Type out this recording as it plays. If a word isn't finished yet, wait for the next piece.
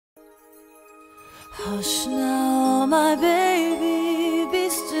Hush now, my baby, be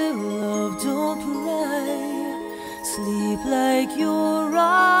still, love, don't cry. Sleep like you're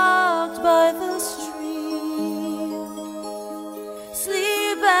rocked by the stream.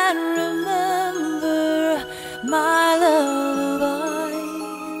 Sleep and remember my lullaby,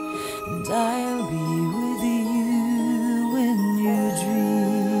 and I'll be with you when you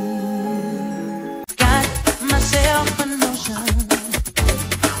dream. Got myself a notion,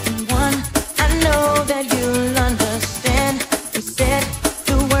 one I know that you'll understand. We set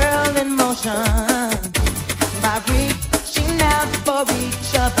the world in motion by reaching out for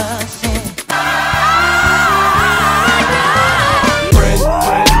each other's hand.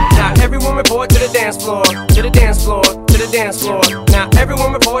 Now everyone report to the dance floor, to the dance floor, to the dance floor. Now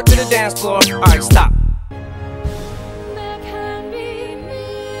everyone report to the dance floor. Alright, stop. There can be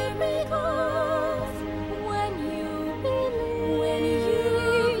miracles when you believe.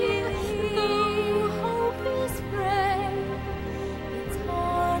 Though hope is brave, it's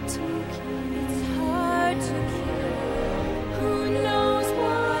hard to keep. Who knows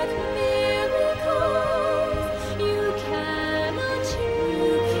what miracles you can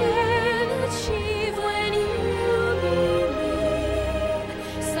achieve when you believe.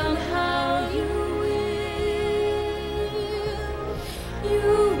 Somehow you will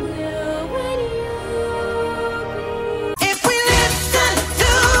when you believe. If we listen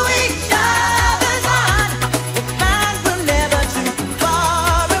to each other's heart, we'll find we're never too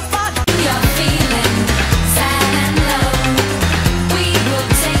far apart. You're feeling sad and low, we will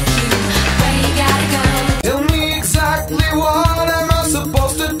take you where you gotta go. Tell me exactly what am I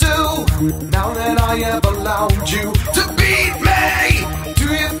supposed to do now that I have allowed you to beat me? Do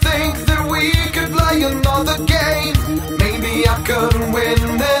you think that we could play another game? Maybe I could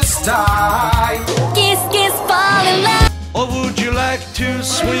win this time. Kiss, kiss, fall in love. Or would you like to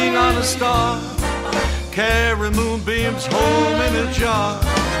swing on a star, carry moonbeams home in a jar,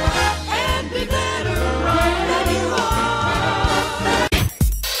 and be better right than you are?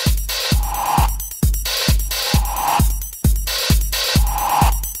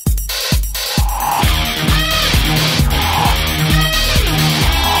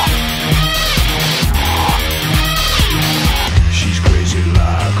 She's crazy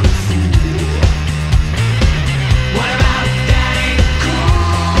like a fool. What about Daddy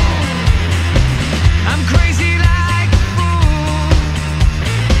Cool? I'm crazy like a fool.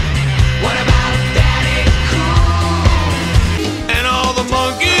 What about Daddy Cool? And all the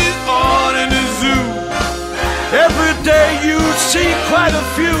monkeys on in the zoo. Every day you see quite a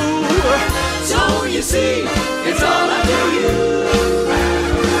few. So you see, it's all up to you.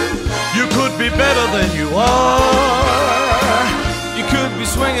 You could be better than you are. You could be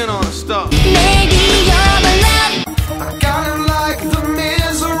swinging on a star.